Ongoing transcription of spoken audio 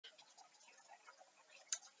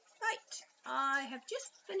I have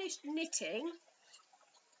just finished knitting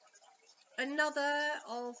another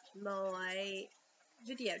of my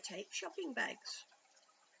videotape shopping bags.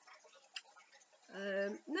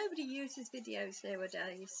 Nobody uses videos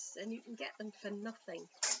nowadays, and you can get them for nothing.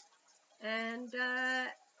 And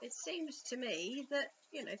it seems to me that,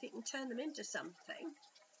 you know, if you can turn them into something,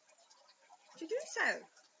 to do so.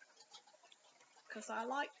 Because I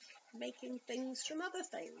like making things from other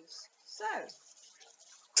things. So,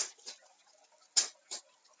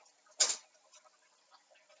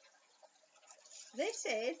 this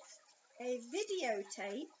is a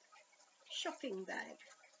videotape shopping bag.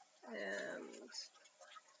 And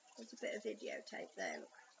there's a bit of videotape there, look,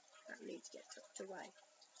 that needs to get tucked away.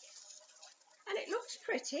 And it looks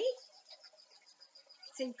pretty.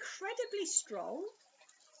 It's incredibly strong.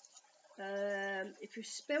 If you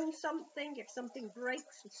spill something, if something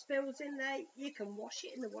breaks and spills in there, you can wash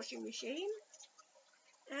it in the washing machine.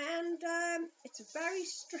 And it's very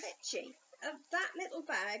stretchy. That little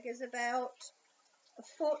bag is about a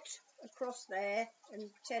foot across there and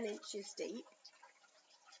 10 inches deep.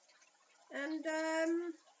 And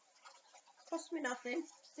cost me nothing.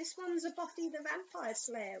 This one's a Buffy the Vampire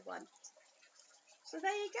Slayer one. So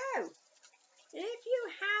there you go. If you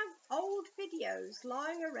have old videos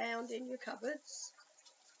lying around in your cupboards,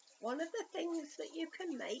 one of the things that you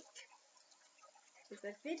can make is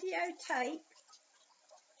a videotape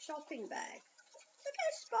shopping bag. Look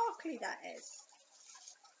how sparkly that is.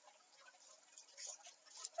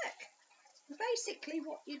 Look, basically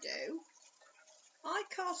what you do, I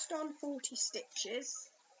cast on 40 stitches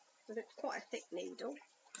with quite a thick needle,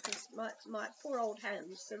 because my poor old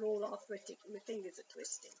hands, they're all arthritic and my fingers are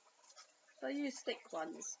twisting. So I use thick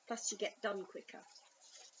ones, plus you get done quicker.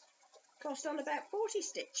 Cast on about 40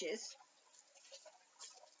 stitches,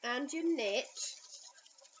 and you knit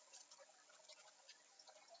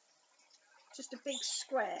just a big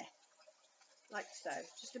square, like so.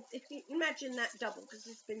 If you imagine that double, because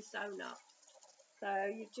it's been sewn up.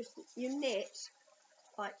 So you knit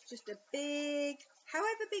like just a big,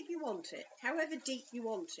 however big you want it, however deep you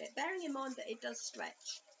want it, bearing in mind that it does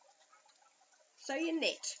stretch. So you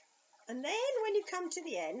knit. And then when you come to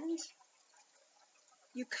the end,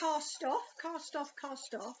 you cast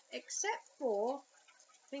off, except for,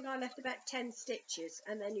 I think I left about 10 stitches,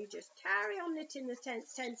 and then you just carry on knitting the 10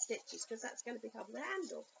 stitches, because that's going to become the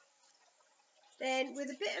handle. Then with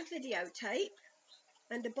a bit of videotape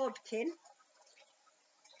and a bodkin,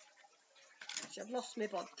 which I've lost my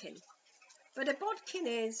bodkin, but a bodkin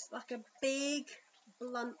is like a big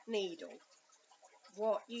blunt needle,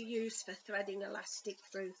 what you use for threading elastic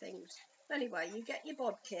through things. Anyway, you get your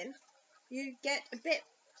bodkin, you get a bit,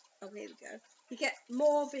 oh here we go, you get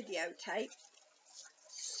more videotape,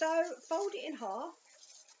 so fold it in half,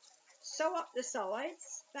 sew up the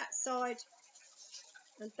sides, that side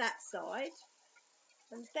and that side,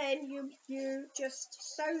 and then you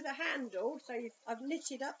just sew the handle, so I've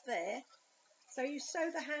knitted up there, so you sew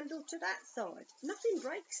the handle to that side. Nothing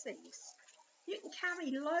breaks these. You can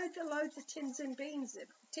carry loads and loads of tins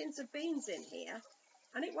of beans in here,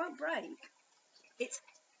 and it won't break. It's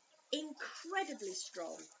incredibly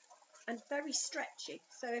strong and very stretchy.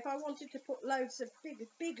 So if I wanted to put loads of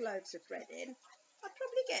big loads of thread in, I'd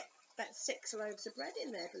probably get about 6 loaves of bread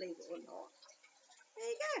in there, believe it or not. There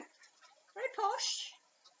you go. Very posh.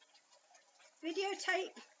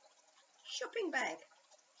 Videotape shopping bag.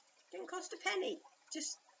 Didn't cost a penny.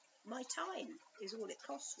 Just my time is all it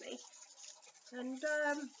cost me. And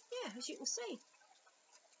yeah, as you can see,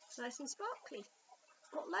 it's nice and sparkly.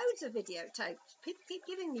 Got loads of videotapes. People keep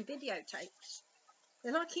giving me videotapes.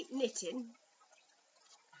 Then I keep knitting.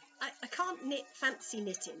 I can't knit fancy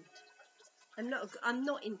knitting. I'm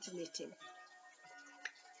not into knitting.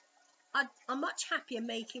 I'm much happier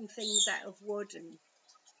making things out of wood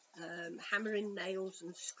and hammering nails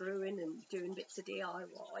and screwing and doing bits of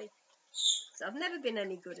DIY. So I've never been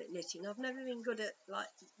any good at knitting. I've never been good at like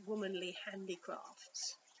womanly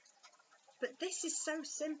handicrafts. But this is so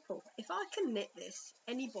simple. If I can knit this,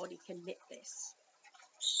 anybody can knit this.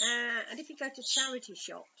 And if you go to charity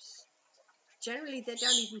shops, generally they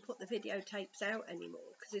don't even put the videotapes out anymore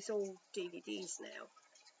because it's all DVDs now.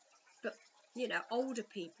 But, you know, older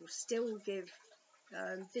people still give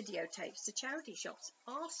videotapes to charity shops.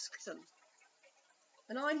 Ask them.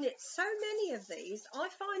 And I knit so many of these, I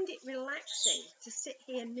find it relaxing to sit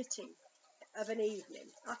here knitting of an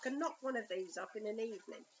evening. I can knock one of these up in an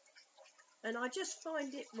evening. And I just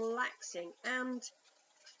find it relaxing, and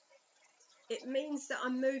it means that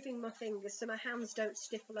I'm moving my fingers so my hands don't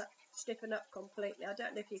stiffen up completely. I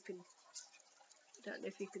don't know if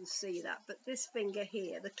you can see that, but this finger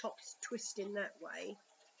here, the top's twisting that way.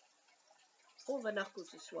 all the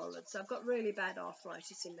knuckles are swollen, so I've got really bad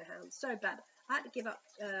arthritis in the hands, so bad. I had to give up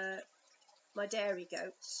my dairy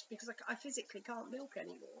goats because I physically can't milk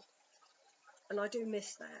anymore, and I do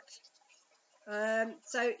miss that.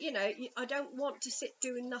 So, you know, I don't want to sit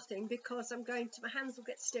doing nothing because my hands will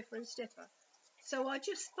get stiffer and stiffer. So I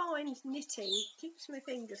just find knitting keeps my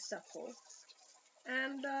fingers supple,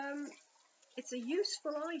 and it's a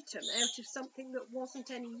useful item out of something that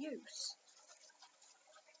wasn't any use.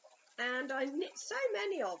 And I knit so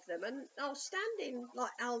many of them, and I'll stand in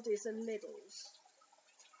like Aldi's and Lidl's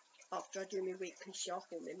after I do my weekly shop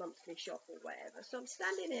or my monthly shop or whatever. So I'm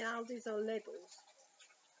standing in Aldi's or Lidl's.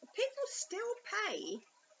 People still pay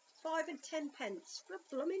 5 and 10 pence for a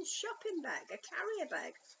blooming shopping bag, a carrier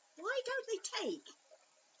bag. Why don't they take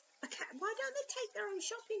their own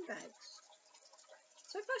shopping bags?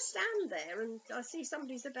 So if I stand there and I see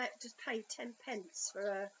somebody's about to pay 10 pence for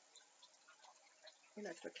a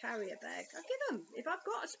carrier bag, I give them. If I've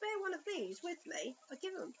got a spare one of these with me, I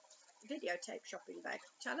give them a videotape shopping bag.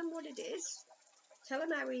 Tell them what it is. Tell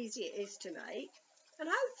them how easy it is to make. And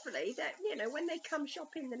hopefully that, when they come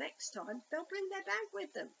shopping the next time, they'll bring their bag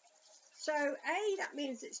with them. So A, that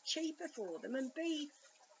means it's cheaper for them, and B,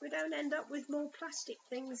 we don't end up with more plastic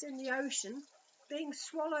things in the ocean being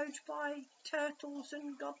swallowed by turtles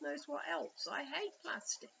and God knows what else. I hate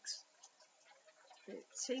plastics. It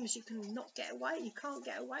seems you can't get away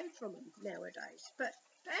from them nowadays. But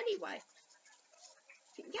anyway,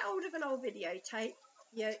 if you can get hold of an old videotape,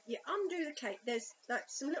 you undo the case. There's like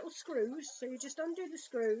some little screws, so you just undo the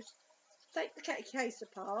screws, take the case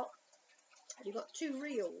apart, and you've got 2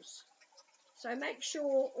 reels. So make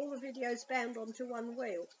sure all the video's bound onto one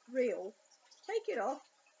reel. Take it off,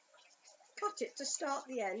 cut it to start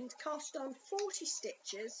the end, cast on 40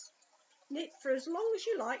 stitches, knit for as long as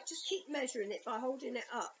you like, just keep measuring it by holding it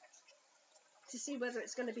up to see whether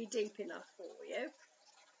it's going to be deep enough for you.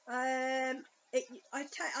 I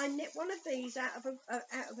knit one of these out of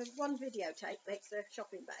one videotape, makes a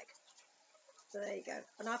shopping bag. So there you go.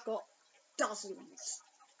 And I've got dozens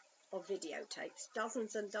of videotapes,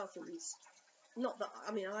 dozens and dozens. Not that,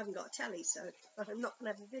 I haven't got a telly, so I'm not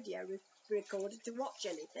going to have a video recorded to watch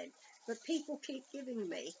anything. But people keep giving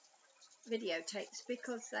me videotapes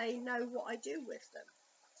because they know what I do with them.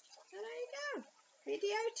 So there you go.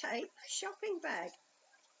 Videotape shopping bag.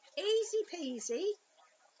 Easy peasy.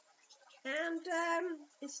 And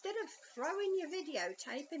instead of throwing your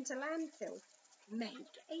videotape into landfill, make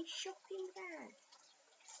a shopping bag.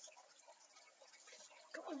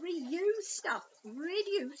 Got to reuse stuff.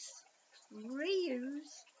 Reduce,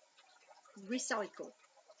 reuse, recycle.